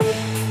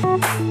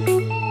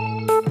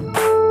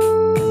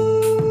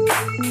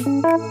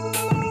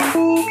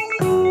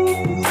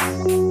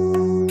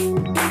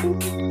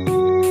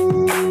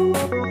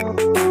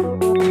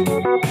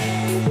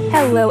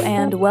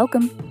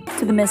welcome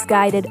to the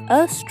Misguided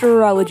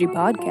Astrology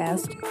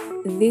Podcast,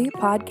 the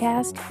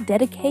podcast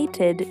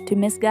dedicated to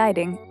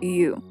misguiding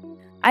you.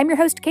 I'm your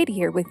host, Katie,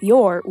 here with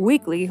your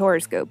weekly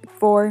horoscope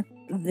for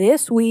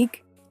this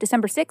week,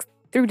 December 6th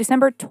through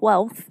December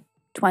 12th,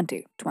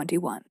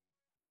 2021.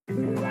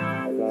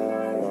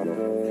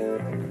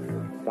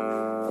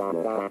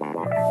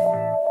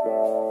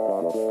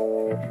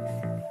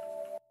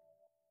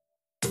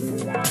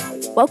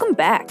 Welcome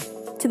back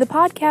to the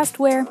podcast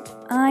where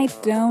I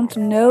don't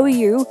know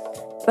you,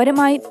 but it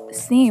might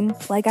seem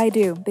like I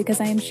do because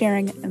I am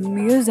sharing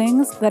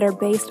musings that are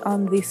based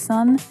on the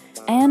sun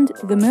and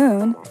the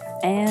moon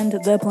and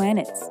the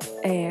planets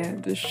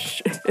and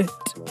shit.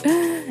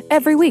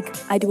 Every week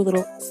I do a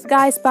little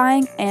sky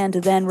spying and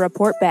then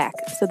report back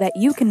so that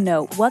you can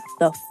know what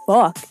the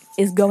fuck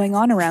is going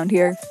on around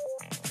here.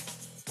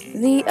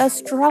 The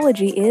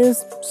astrology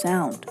is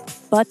sound,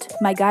 but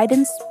my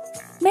guidance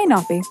may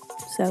not be.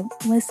 So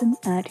listen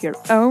at your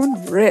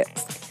own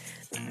risk.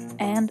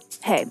 And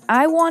hey,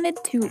 I wanted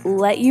to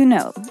let you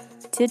know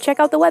to check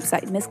out the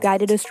website,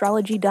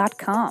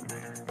 misguidedastrology.com,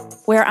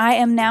 where I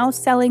am now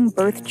selling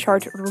birth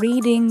chart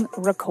reading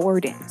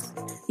recordings.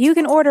 You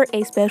can order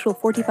a special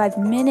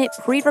 45-minute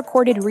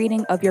pre-recorded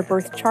reading of your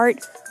birth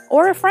chart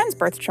or a friend's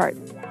birth chart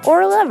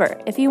or a lover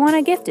if you want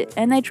to gift it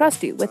and they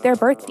trust you with their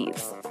birth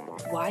deeds.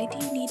 Why do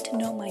you need to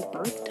know my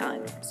birth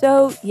time?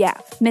 So yeah,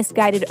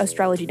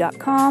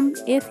 misguidedastrology.com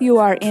if you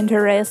are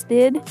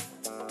interested.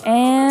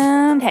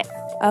 And hey,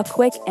 a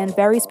quick and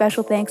very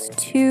special thanks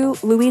to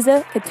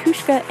Louisa,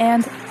 Katushka,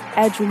 and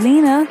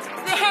Angelina.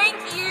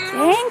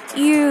 Thank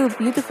you,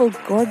 beautiful,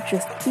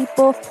 gorgeous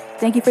people.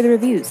 Thank you for the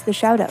reviews, the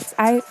shout-outs.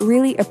 I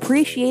really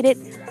appreciate it.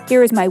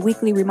 Here is my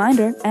weekly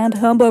reminder and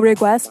humble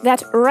request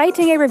that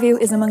writing a review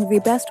is among the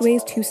best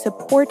ways to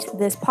support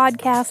this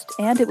podcast,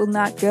 and it will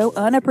not go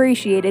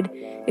unappreciated.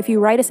 If you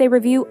write us a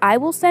review, I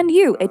will send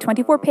you a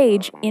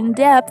 24-page,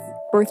 in-depth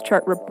birth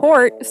chart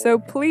report, so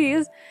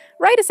please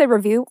write us a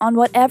review on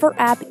whatever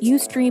app you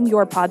stream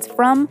your pods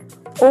from,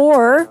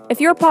 or if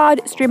your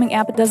pod streaming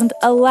app doesn't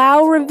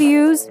allow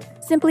reviews,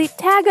 simply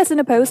tag us in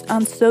a post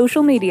on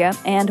social media,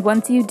 and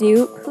once you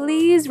do,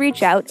 please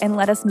reach out and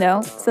let us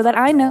know so that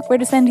I know where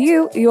to send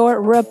you your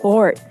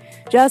report.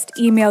 Just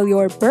email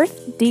your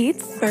birth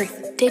deets,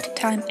 birth, date,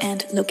 time,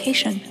 and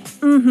location,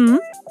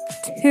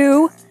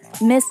 to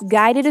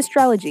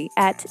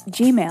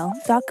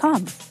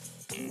misguidedastrology@gmail.com.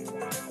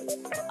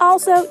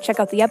 Also, check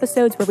out the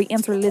episodes where we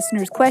answer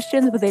listeners'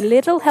 questions with a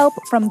little help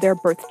from their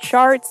birth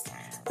charts.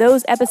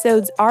 Those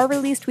episodes are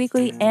released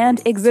weekly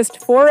and exist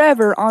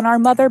forever on our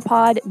mother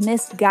pod,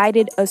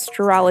 Misguided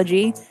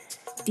Astrology.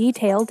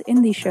 Detailed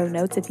in the show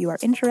notes if you are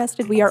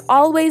interested. We are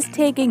always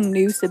taking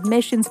new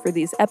submissions for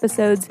these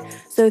episodes,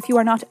 so if you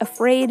are not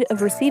afraid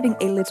of receiving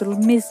a little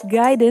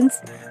misguidance,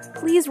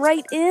 please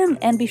write in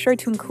and be sure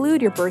to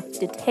include your birth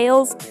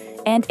details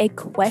and a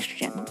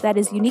question that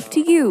is unique to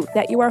you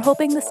that you are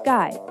hoping the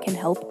sky can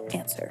help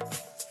answer.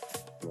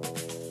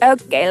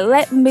 Okay,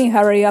 let me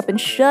hurry up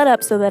and shut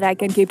up so that I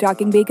can keep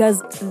talking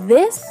because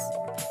this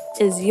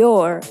is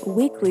your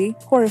weekly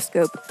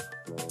horoscope.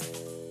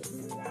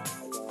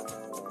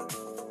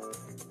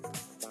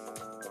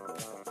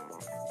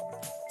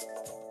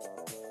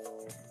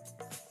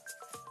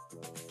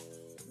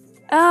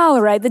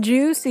 Alright, the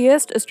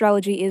juiciest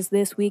astrology is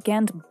this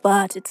weekend,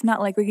 but it's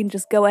not like we can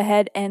just go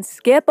ahead and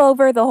skip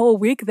over the whole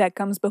week that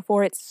comes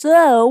before it.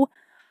 So,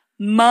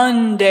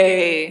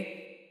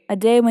 Monday, a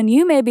day when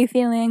you may be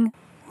feeling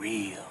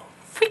real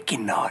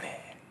freaking naughty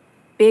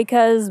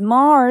because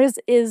Mars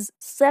is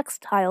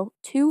sextile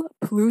to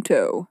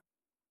Pluto.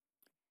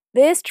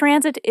 This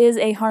transit is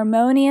a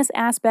harmonious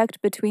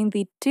aspect between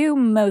the two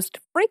most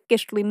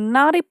freakishly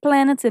naughty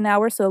planets in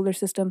our solar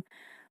system.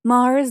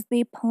 Mars,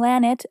 the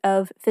planet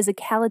of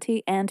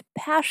physicality and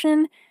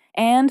passion,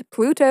 and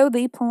Pluto,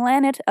 the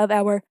planet of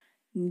our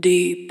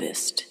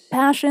deepest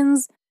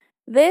passions.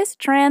 This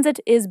transit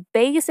is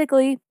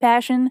basically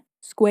passion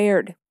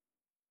squared.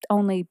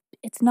 Only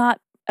it's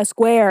not a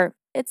square,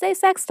 it's a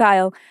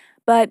sextile.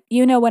 But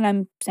you know what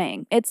I'm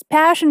saying. It's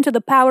passion to the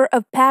power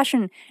of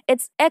passion.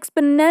 It's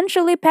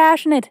exponentially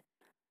passionate.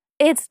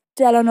 It's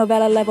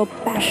telenovela level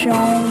passion.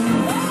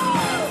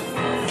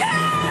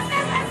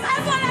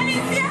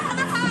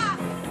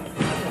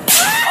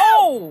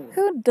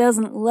 Who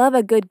doesn't love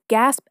a good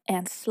gasp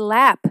and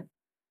slap?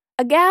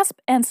 A gasp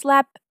and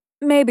slap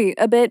may be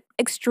a bit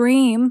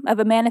extreme of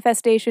a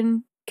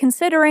manifestation,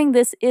 considering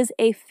this is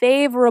a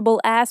favorable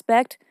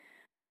aspect,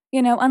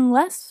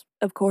 unless,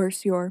 of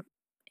course, you're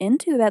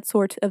into that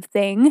sort of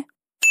thing.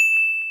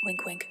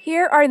 Wink, wink.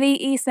 Here are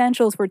the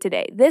essentials for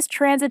today. This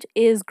transit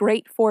is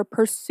great for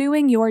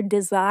pursuing your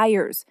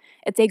desires.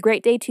 It's a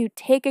great day to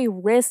take a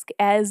risk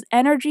as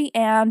energy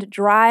and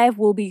drive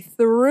will be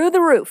through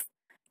the roof.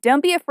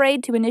 Don't be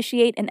afraid to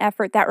initiate an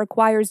effort that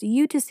requires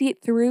you to see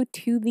it through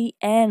to the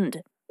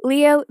end.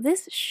 Leo,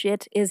 this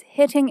shit is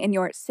hitting in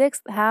your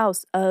 6th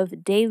house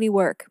of daily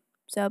work.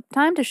 So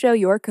time to show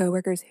your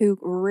coworkers who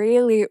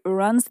really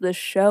runs the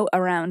show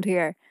around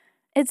here.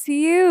 It's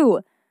you.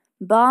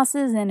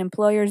 Bosses and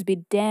employers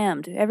be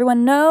damned.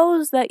 Everyone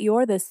knows that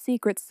you're the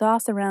secret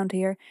sauce around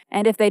here,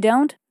 and if they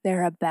don't,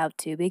 they're about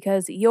to,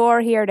 because you're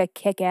here to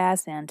kick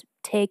ass and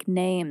take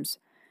names.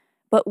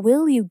 But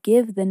will you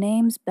give the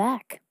names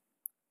back?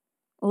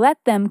 Let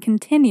them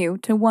continue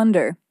to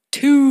wonder.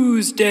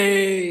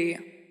 Tuesday.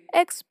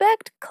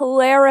 Expect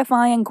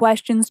clarifying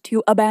questions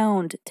to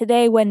abound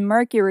today when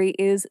Mercury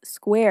is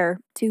square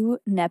to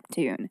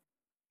Neptune.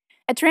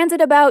 A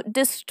transit about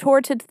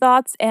distorted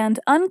thoughts and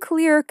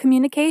unclear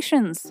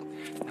communications.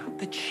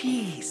 The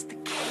cheese, the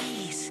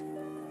keys.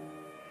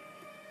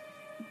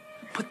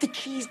 Put the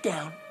cheese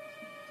down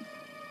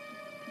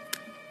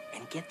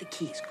and get the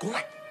keys. Go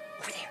on,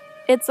 over there.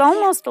 It's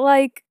almost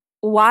like,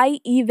 why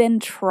even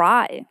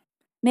try?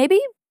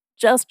 Maybe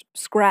just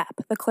scrap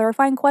the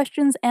clarifying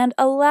questions and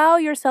allow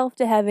yourself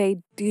to have a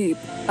deep,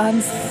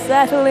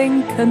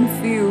 unsettling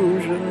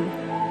confusion.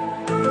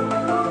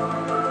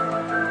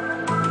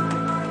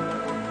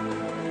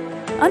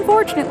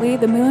 Unfortunately,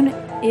 the moon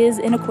is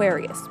in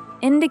Aquarius,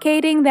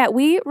 indicating that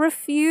we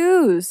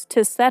refuse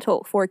to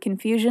settle for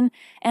confusion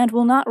and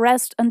will not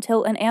rest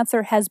until an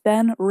answer has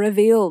been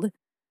revealed.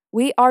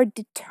 We are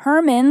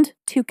determined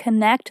to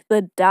connect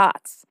the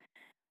dots,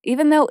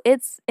 even though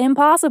it's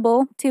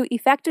impossible to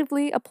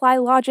effectively apply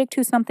logic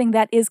to something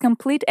that is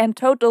complete and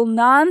total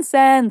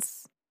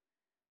nonsense.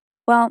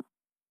 Well,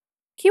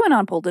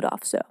 QAnon pulled it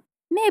off, so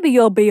maybe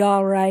you'll be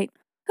alright.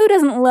 Who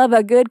doesn't love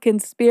a good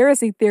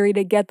conspiracy theory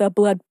to get the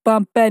blood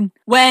pumping?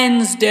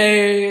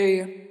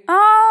 Wednesday.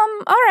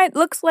 Alright,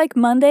 looks like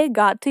Monday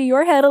got to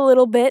your head a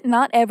little bit.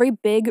 Not every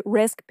big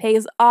risk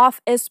pays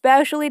off,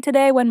 especially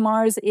today when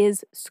Mars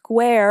is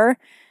square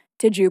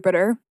to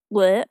Jupiter.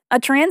 Blech. A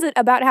transit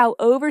about how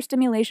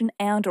overstimulation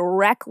and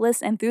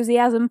reckless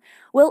enthusiasm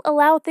will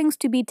allow things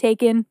to be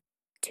taken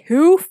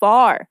too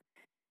far.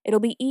 It'll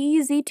be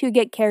easy to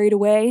get carried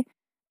away.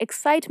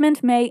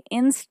 Excitement may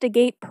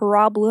instigate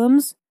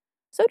problems.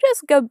 So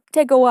just go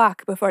take a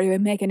walk before you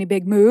make any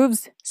big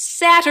moves.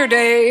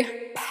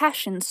 Saturday.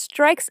 Passion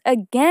strikes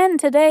again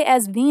today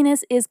as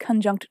Venus is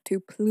conjunct to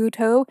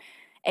Pluto.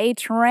 A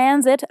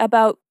transit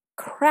about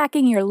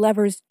cracking your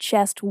lover's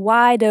chest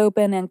wide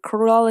open and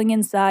crawling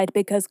inside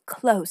because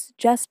close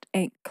just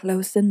ain't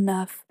close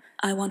enough.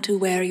 I want to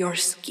wear your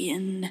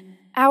skin.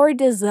 Our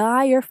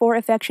desire for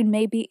affection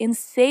may be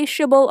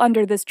insatiable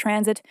under this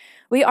transit.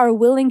 We are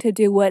willing to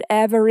do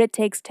whatever it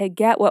takes to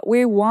get what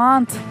we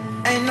want.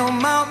 Ain't no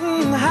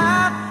mountain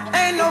high,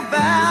 ain't no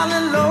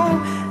valley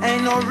low,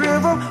 ain't no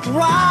river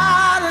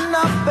wide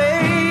enough,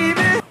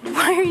 baby.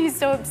 Why are you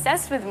so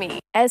obsessed with me?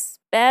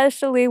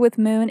 Especially with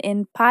Moon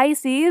in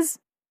Pisces.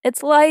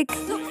 It's like,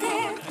 Look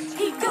there,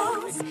 he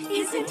goes,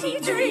 isn't he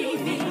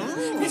dreaming?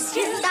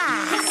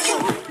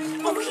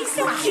 Oh, he's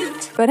so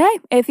cute. but hey,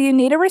 if you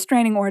need a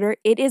restraining order,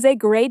 it is a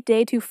great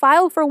day to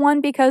file for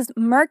one because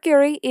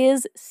Mercury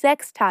is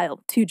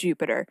sextile to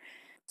Jupiter.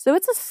 So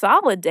it's a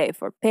solid day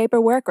for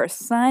paperwork or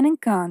signing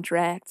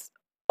contracts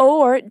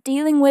or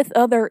dealing with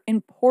other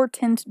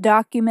important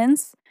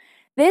documents.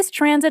 This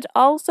transit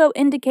also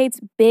indicates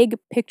big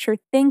picture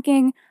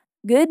thinking,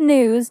 good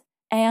news,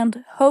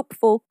 and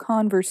hopeful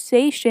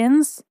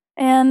conversations.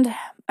 And,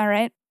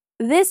 alright,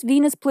 this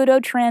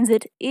Venus-Pluto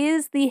transit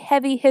is the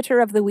heavy hitter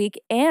of the week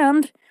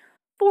and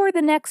for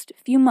the next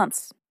few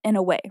months, in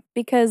a way,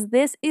 because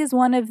this is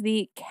one of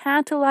the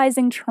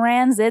catalyzing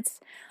transits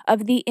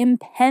of the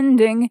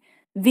impending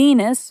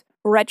Venus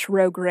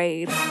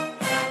retrograde.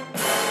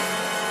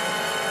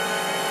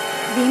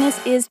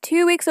 Venus is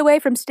 2 weeks away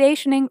from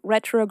stationing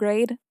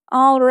retrograde,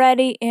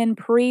 already in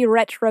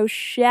pre-retro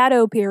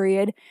shadow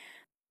period,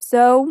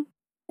 so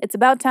it's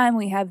about time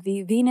we have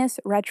the Venus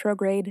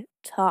retrograde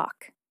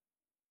talk.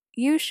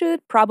 You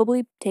should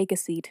probably take a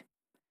seat.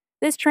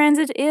 This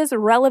transit is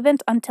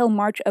relevant until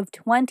March of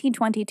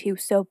 2022,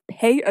 so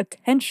pay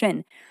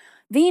attention.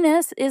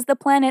 Venus is the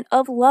planet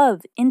of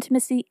love,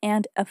 intimacy,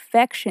 and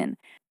affection.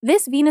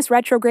 This Venus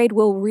retrograde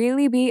will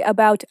really be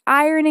about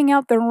ironing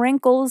out the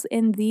wrinkles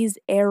in these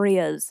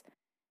areas.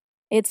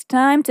 It's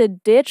time to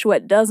ditch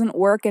what doesn't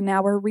work in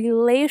our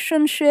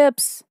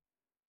relationships.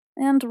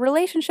 And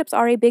relationships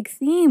are a big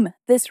theme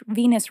this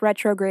Venus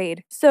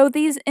retrograde. So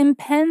these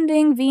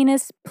impending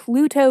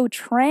Venus-Pluto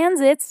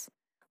transits,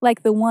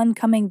 like the one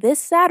coming this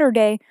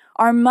Saturday,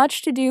 are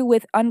much to do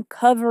with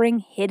uncovering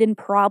hidden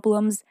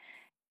problems,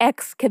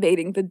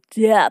 excavating the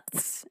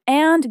depths,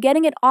 and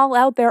getting it all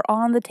out there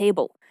on the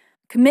table.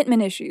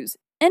 Commitment issues,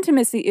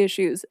 intimacy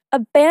issues,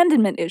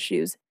 abandonment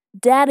issues,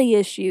 daddy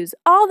issues,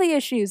 all the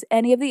issues,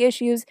 any of the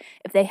issues,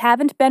 if they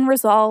haven't been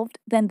resolved,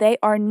 then they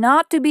are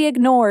not to be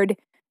ignored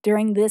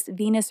during this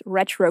Venus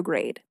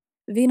retrograde.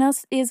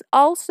 Venus is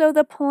also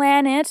the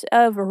planet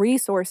of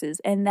resources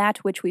and that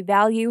which we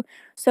value,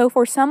 so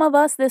for some of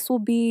us this will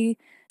be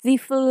the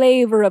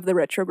flavor of the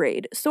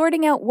retrograde,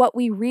 sorting out what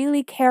we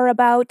really care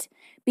about,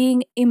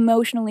 being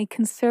emotionally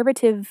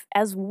conservative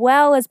as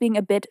well as being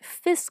a bit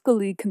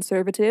fiscally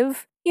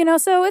conservative.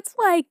 So it's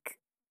like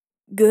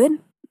good.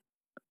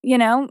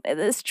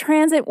 This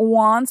transit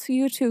wants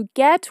you to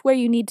get where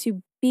you need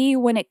to be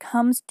when it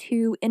comes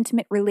to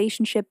intimate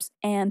relationships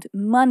and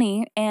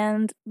money,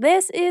 and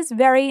this is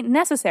very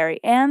necessary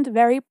and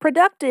very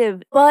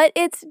productive. But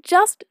it's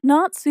just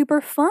not super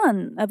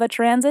fun of a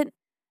transit.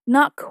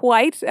 Not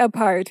quite a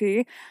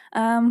party.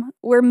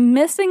 We're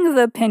missing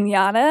the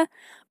piñata,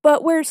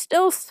 but we're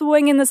still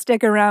swinging the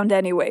stick around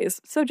anyways,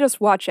 so just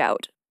watch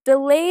out.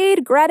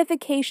 Delayed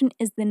gratification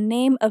is the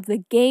name of the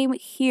game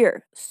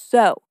here.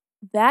 So,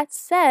 that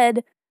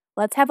said,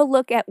 let's have a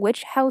look at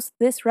which house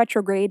this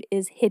retrograde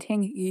is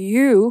hitting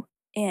you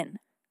in.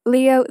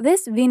 Leo,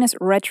 this Venus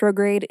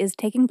retrograde is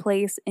taking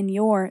place in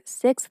your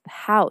 6th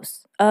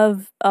house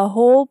of a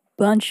whole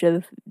bunch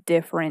of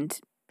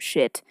different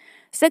shit.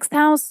 6th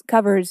house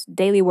covers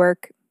daily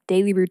work,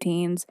 daily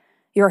routines,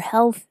 your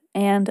health,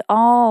 and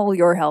all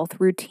your health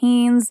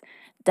routines,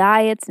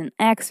 diets and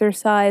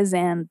exercise,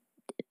 and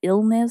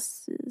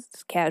illness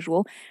is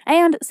casual.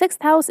 And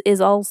 6th house is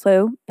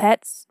also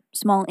pets,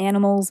 small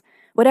animals,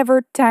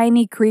 whatever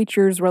tiny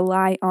creatures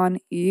rely on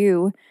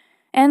you.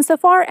 And so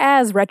far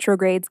as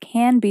retrogrades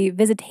can be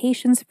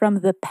visitations from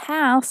the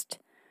past,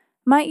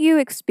 might you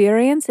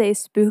experience a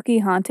spooky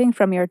haunting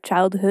from your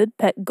childhood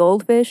pet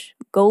goldfish,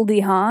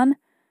 Goldie Hawn?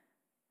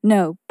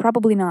 No,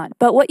 probably not.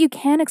 But what you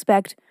can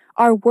expect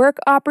are work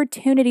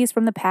opportunities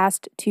from the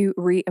past to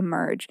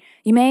re-emerge.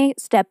 You may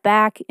step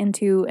back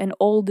into an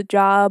old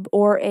job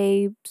or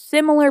a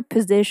similar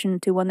position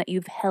to one that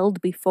you've held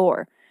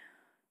before.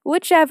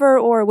 Whichever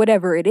or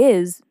whatever it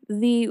is,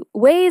 the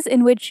ways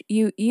in which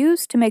you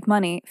used to make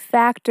money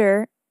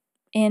factor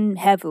in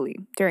heavily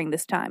during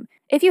this time.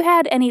 If you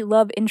had any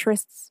love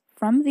interests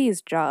from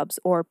these jobs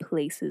or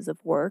places of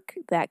work,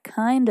 that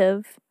kind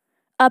of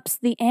ups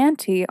the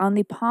ante on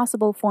the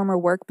possible former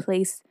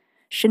workplace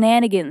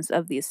shenanigans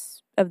of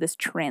this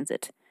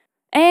transit.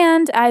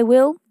 And I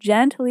will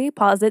gently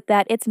posit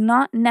that it's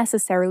not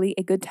necessarily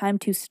a good time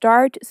to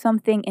start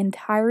something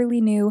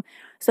entirely new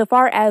so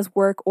far as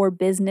work or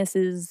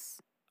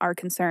businesses are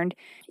concerned.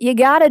 You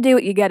gotta do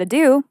what you gotta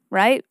do,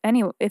 right?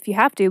 Anyway, if you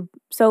have to.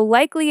 So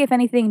likely if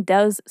anything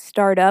does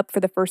start up for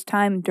the first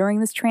time during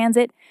this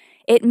transit,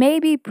 it may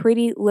be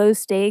pretty low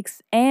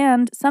stakes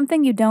and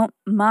something you don't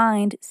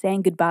mind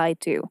saying goodbye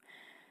to.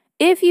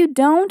 If you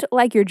don't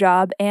like your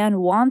job and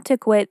want to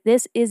quit,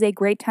 this is a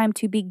great time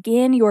to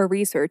begin your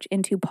research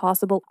into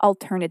possible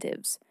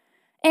alternatives.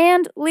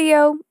 And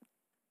Leo,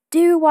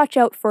 do watch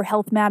out for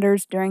health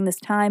matters during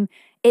this time.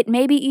 It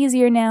may be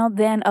easier now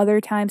than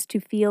other times to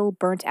feel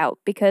burnt out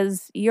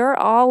because you're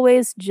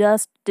always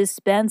just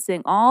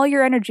dispensing all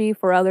your energy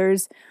for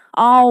others,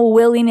 all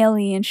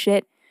willy-nilly and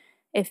shit.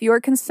 If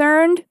you're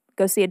concerned,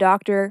 go see a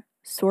doctor,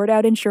 sort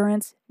out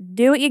insurance,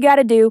 do what you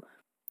gotta do.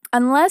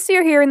 Unless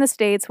you're here in the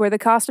States where the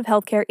cost of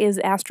healthcare is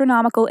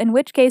astronomical, in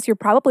which case you're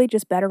probably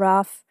just better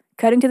off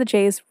cutting to the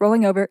chase,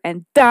 rolling over,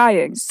 and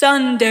dying.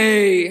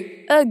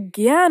 Sunday!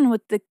 Again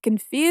with the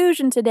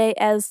confusion today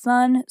as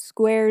Sun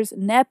squares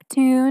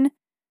Neptune.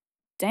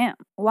 Damn,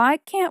 why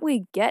can't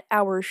we get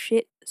our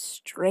shit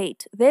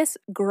straight? This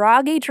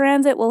groggy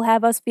transit will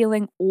have us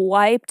feeling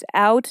wiped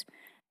out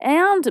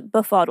and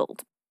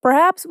befuddled.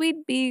 Perhaps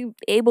we'd be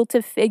able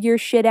to figure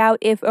shit out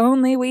if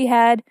only we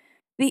had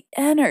the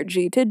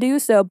energy to do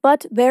so,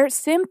 but there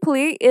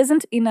simply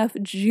isn't enough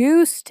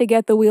juice to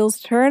get the wheels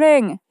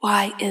turning.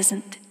 Why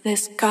isn't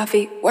this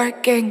coffee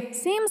working?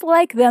 Seems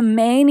like the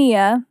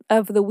mania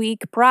of the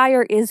week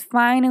prior is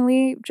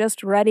finally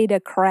just ready to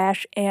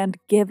crash and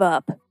give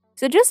up.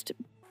 So just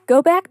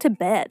go back to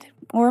bed.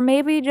 Or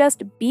maybe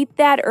just beat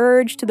that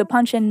urge to the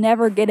punch and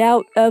never get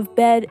out of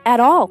bed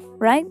at all,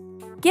 right?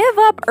 Give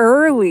up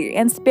early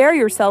and spare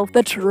yourself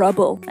the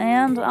trouble.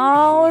 And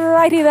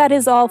alrighty, that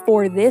is all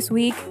for this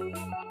week.